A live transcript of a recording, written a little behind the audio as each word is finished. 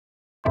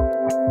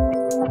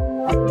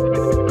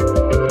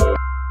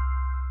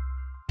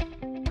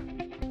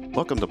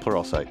Welcome to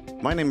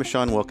Pluralsight. My name is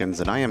Sean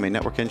Wilkins, and I am a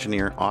network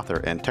engineer,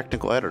 author, and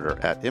technical editor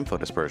at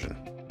InfoDispersion.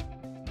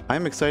 I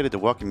am excited to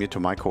welcome you to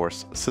my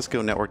course,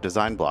 Cisco Network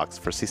Design Blocks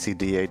for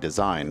CCDA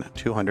Design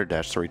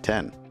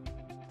 200-310.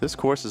 This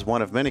course is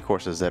one of many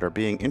courses that are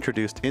being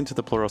introduced into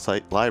the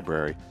Pluralsight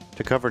library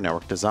to cover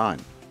network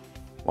design.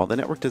 While the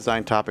network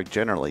design topic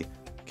generally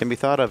can be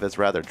thought of as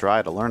rather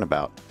dry to learn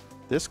about,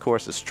 this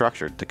course is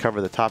structured to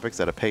cover the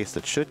topics at a pace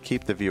that should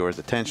keep the viewer's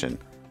attention,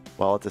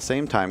 while at the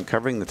same time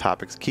covering the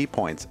topic's key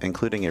points,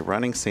 including a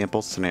running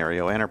sample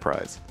scenario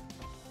enterprise.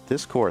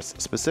 This course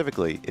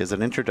specifically is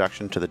an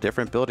introduction to the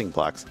different building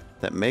blocks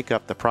that make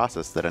up the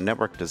process that a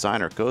network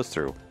designer goes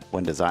through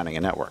when designing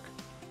a network.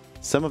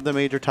 Some of the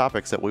major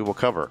topics that we will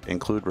cover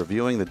include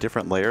reviewing the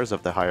different layers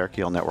of the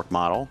hierarchical network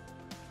model,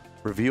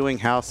 reviewing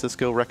how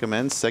Cisco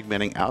recommends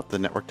segmenting out the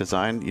network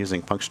design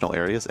using functional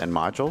areas and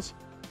modules,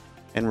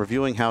 and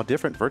reviewing how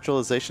different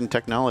virtualization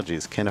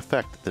technologies can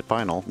affect the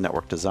final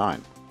network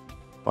design.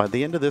 By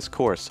the end of this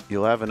course,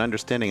 you'll have an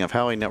understanding of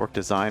how a network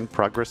design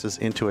progresses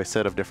into a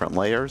set of different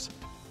layers,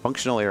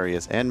 functional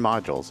areas, and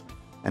modules,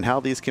 and how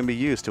these can be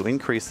used to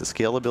increase the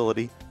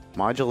scalability,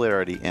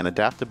 modularity, and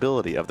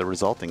adaptability of the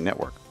resulting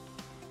network.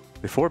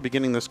 Before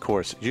beginning this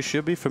course, you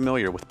should be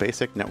familiar with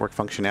basic network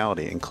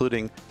functionality,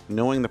 including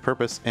knowing the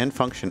purpose and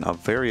function of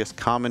various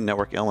common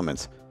network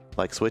elements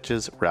like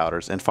switches,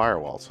 routers, and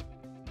firewalls.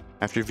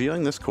 After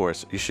viewing this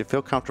course, you should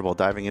feel comfortable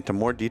diving into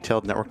more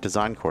detailed network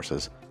design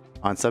courses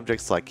on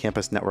subjects like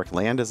campus network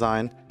LAN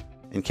design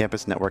and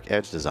campus network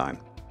edge design.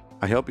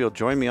 I hope you'll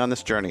join me on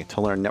this journey to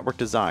learn network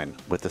design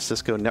with the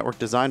Cisco Network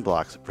Design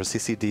Blocks for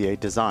CCDA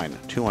Design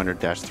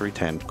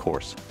 200-310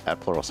 course at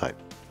Pluralsight.